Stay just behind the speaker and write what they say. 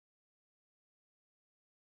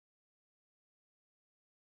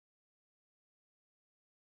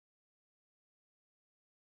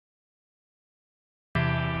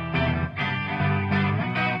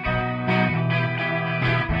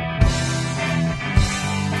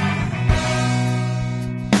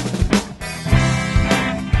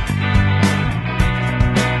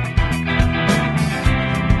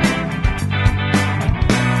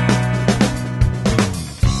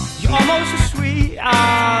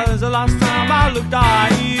last time I looked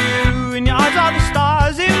at you, and your eyes are the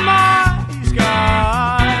stars in my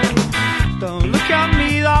sky. Don't look at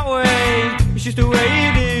me that way, it's just the way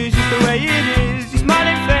it is, just the way it is. Your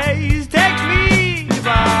smiling face takes me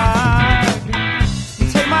back. You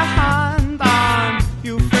take my hand and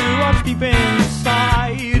you feel what's deep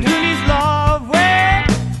inside. Who needs love when,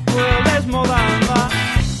 well, there's more than that.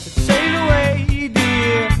 So sail away,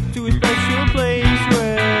 dear, to a special place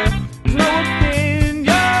where there's no opinion,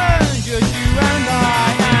 just you and I.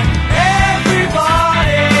 And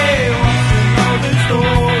everybody wants to know the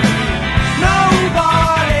story.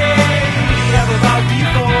 Nobody ever vowed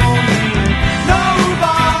before me.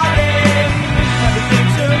 Nobody ever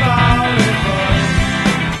thinks about it, but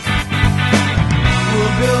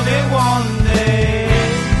we'll build it one day.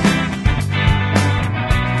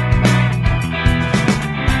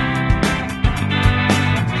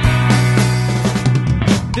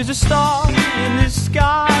 There's a star in the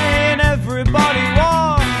sky and everybody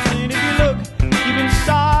wants. And if you look deep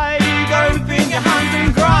inside, open your hands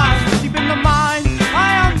and grasp. Deep in the mind, I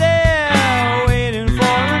am there, waiting for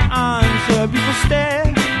an answer. People stare,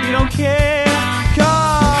 you don't care,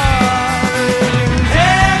 'cause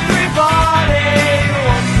everybody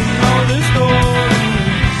wants to know the story.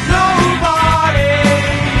 Nobody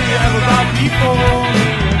ever vowed before me.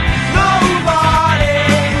 Nobody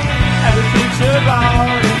ever thinks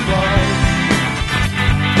about it, but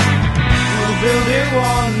we'll build it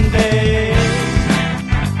one day.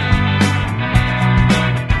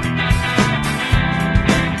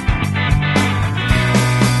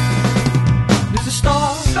 There's a star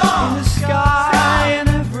in the sky and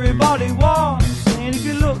everybody wants. And if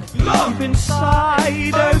you look deep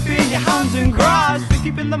inside, open your hands and grasp.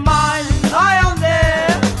 Keep in the mind